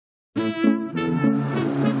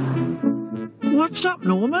What's up,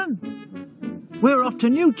 Norman? We're off to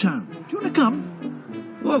Newtown. Do you want to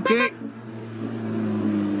come? Okay.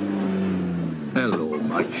 Hello,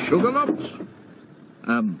 my sugar lumps.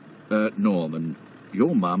 Norman,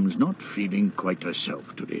 your mum's not feeling quite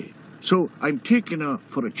herself today, so I'm taking her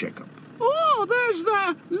for a checkup. Oh, there's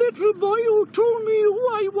the little boy who told me who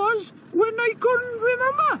I was when I couldn't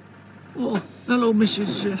remember. Oh, hello,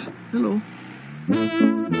 Mrs. Hello.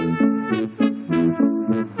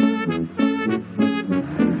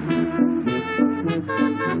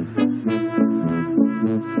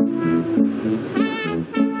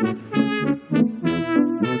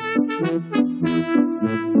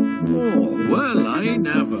 Oh, well, I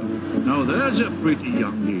never. Now, there's a pretty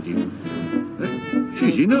young lady.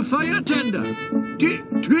 She's in a fire tender.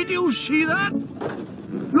 Did you see that?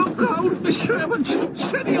 Look out, Mr. Evans.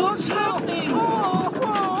 Steady on, happening?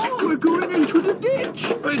 Oh, we're going into the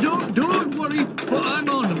ditch. Don't worry. Oh, hang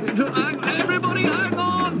on. Everybody, hang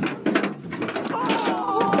on.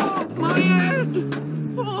 Oh, my head.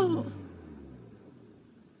 Oh.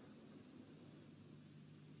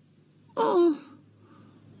 Oh.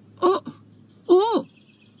 Oh. Oh.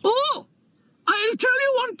 Oh. I'll tell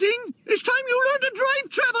you one thing. It's time you learn to drive,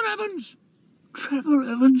 Trevor Evans. Trevor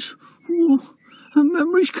Evans? Oh, her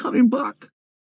memory's coming back.